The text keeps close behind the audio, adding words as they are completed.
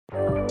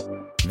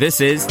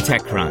This is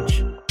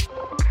TechCrunch.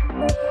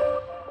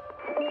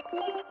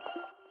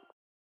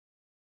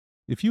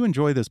 If you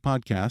enjoy this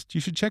podcast,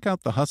 you should check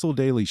out The Hustle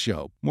Daily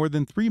Show. More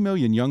than 3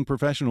 million young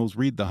professionals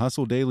read The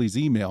Hustle Daily's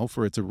email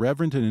for its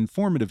irreverent and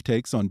informative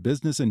takes on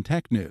business and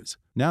tech news.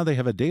 Now they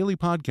have a daily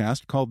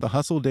podcast called The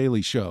Hustle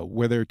Daily Show,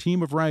 where their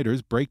team of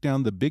writers break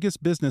down the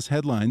biggest business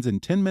headlines in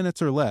 10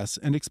 minutes or less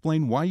and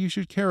explain why you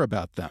should care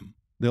about them.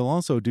 They'll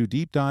also do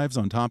deep dives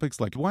on topics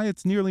like why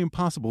it's nearly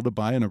impossible to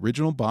buy an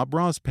original Bob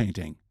Ross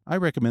painting. I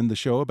recommend the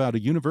show about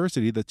a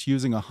university that's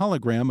using a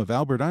hologram of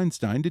Albert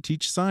Einstein to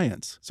teach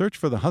science. Search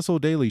for The Hustle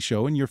Daily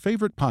Show in your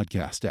favorite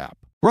podcast app.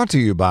 Brought to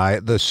you by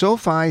the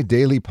SoFi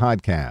Daily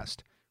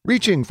Podcast.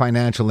 Reaching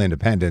financial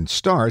independence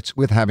starts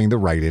with having the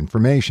right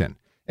information.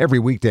 Every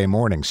weekday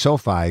morning,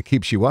 SoFi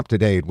keeps you up to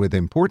date with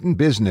important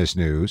business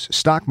news,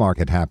 stock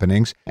market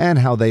happenings, and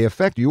how they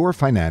affect your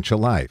financial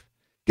life.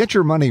 Get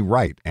your money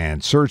right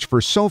and search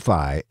for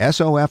SoFi,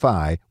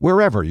 S-O-F-I,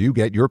 wherever you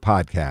get your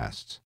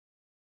podcasts.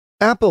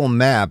 Apple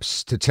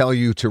Maps to tell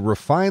you to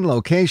refine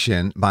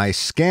location by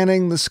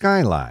scanning the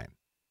skyline.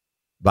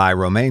 By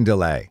Romain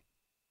Delay.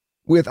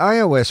 With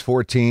iOS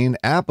 14,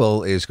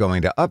 Apple is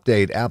going to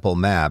update Apple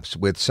Maps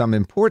with some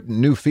important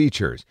new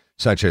features,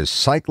 such as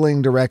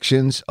cycling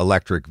directions,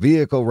 electric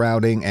vehicle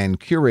routing, and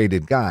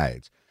curated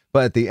guides.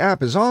 But the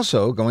app is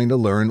also going to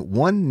learn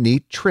one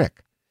neat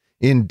trick.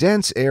 In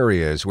dense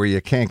areas where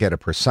you can't get a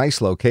precise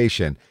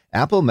location,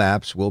 Apple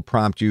Maps will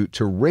prompt you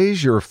to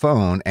raise your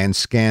phone and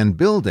scan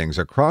buildings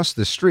across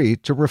the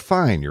street to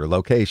refine your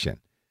location.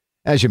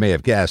 As you may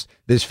have guessed,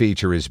 this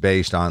feature is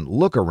based on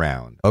Look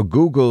Around, a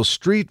Google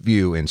Street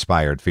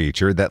View-inspired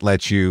feature that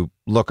lets you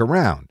look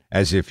around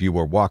as if you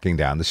were walking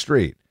down the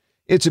street.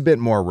 It's a bit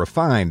more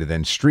refined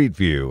than Street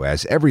View,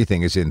 as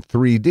everything is in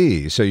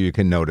 3D so you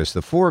can notice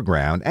the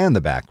foreground and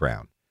the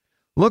background.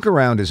 Look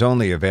Around is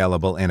only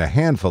available in a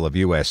handful of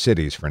U.S.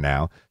 cities for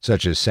now,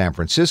 such as San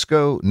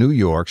Francisco, New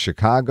York,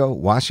 Chicago,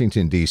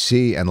 Washington,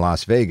 D.C., and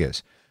Las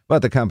Vegas,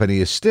 but the company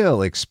is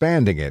still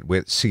expanding it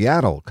with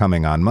Seattle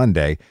coming on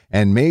Monday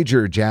and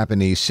major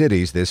Japanese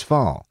cities this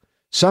fall.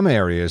 Some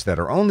areas that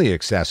are only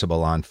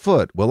accessible on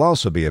foot will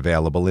also be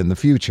available in the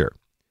future.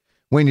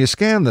 When you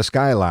scan the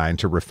skyline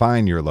to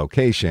refine your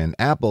location,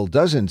 Apple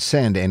doesn't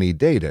send any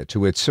data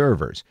to its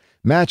servers.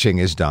 Matching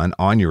is done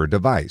on your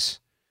device.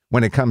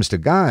 When it comes to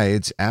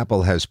guides,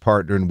 Apple has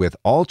partnered with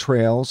All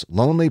Trails,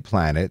 Lonely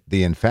Planet,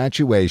 The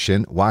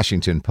Infatuation,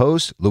 Washington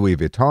Post, Louis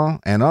Vuitton,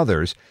 and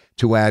others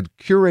to add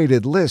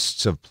curated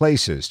lists of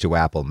places to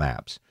Apple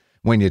Maps.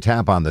 When you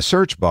tap on the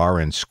search bar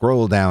and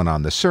scroll down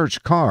on the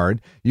search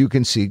card, you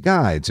can see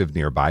guides of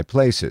nearby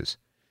places.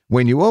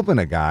 When you open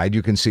a guide,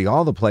 you can see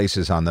all the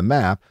places on the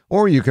map,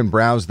 or you can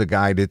browse the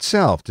guide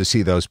itself to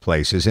see those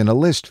places in a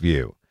list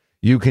view.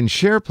 You can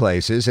share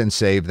places and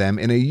save them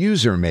in a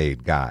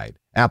user-made guide.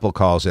 Apple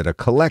calls it a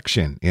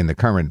collection in the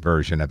current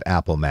version of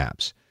Apple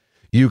Maps.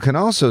 You can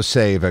also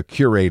save a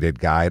curated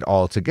guide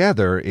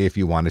altogether if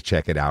you want to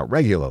check it out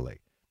regularly.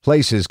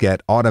 Places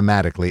get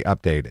automatically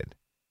updated.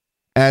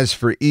 As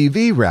for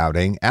EV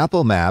routing,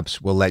 Apple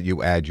Maps will let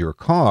you add your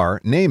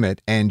car, name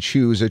it, and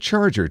choose a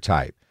charger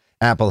type.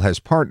 Apple has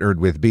partnered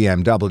with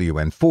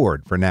BMW and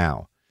Ford for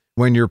now.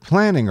 When you're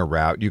planning a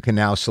route, you can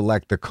now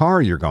select the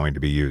car you're going to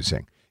be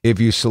using. If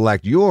you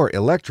select your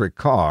electric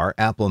car,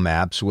 Apple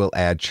Maps will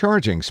add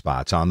charging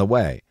spots on the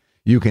way.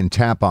 You can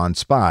tap on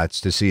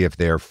spots to see if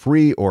they're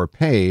free or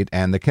paid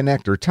and the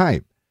connector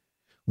type.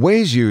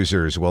 Waze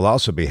users will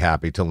also be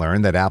happy to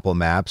learn that Apple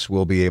Maps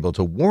will be able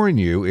to warn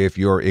you if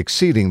you're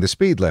exceeding the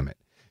speed limit.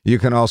 You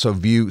can also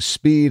view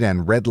speed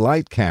and red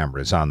light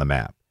cameras on the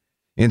map.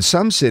 In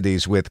some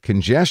cities with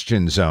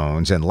congestion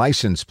zones and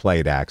license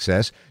plate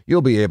access,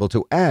 you'll be able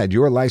to add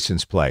your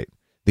license plate.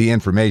 The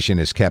information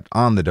is kept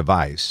on the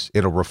device.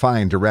 It'll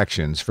refine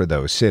directions for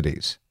those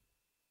cities.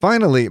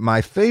 Finally,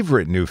 my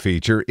favorite new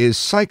feature is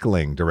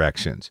cycling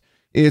directions.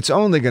 It's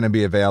only going to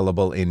be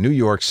available in New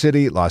York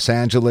City, Los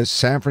Angeles,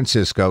 San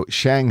Francisco,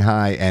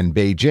 Shanghai, and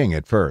Beijing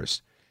at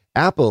first.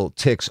 Apple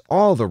ticks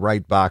all the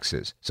right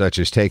boxes, such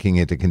as taking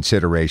into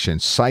consideration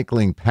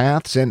cycling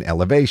paths and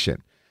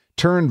elevation.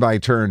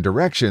 Turn-by-turn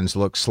directions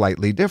look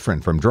slightly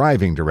different from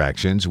driving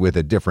directions with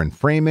a different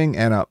framing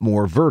and a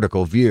more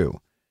vertical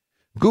view.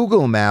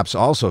 Google Maps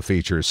also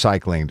features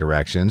cycling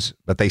directions,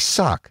 but they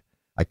suck.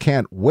 I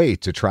can't wait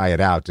to try it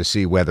out to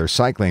see whether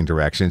cycling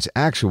directions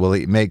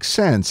actually make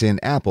sense in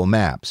Apple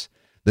Maps.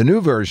 The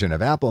new version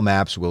of Apple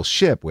Maps will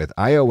ship with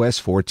iOS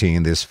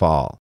 14 this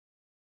fall.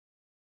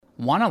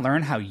 Want to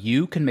learn how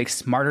you can make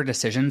smarter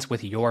decisions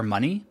with your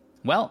money?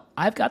 Well,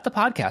 I've got the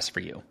podcast for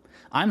you.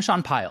 I'm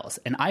Sean Piles,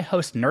 and I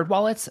host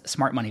NerdWallet's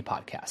Smart Money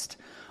Podcast.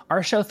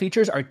 Our show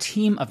features our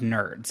team of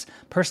nerds,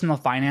 personal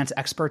finance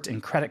experts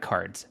in credit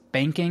cards,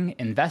 banking,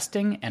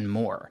 investing, and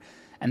more.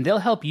 And they'll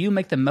help you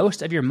make the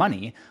most of your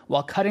money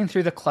while cutting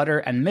through the clutter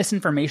and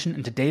misinformation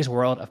in today's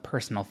world of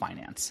personal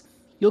finance.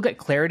 You'll get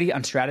clarity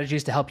on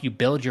strategies to help you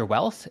build your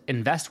wealth,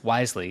 invest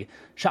wisely,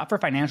 shop for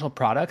financial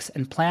products,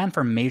 and plan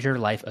for major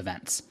life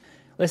events.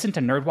 Listen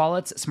to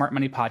NerdWallet's Smart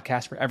Money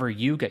Podcast wherever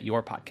you get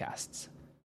your podcasts.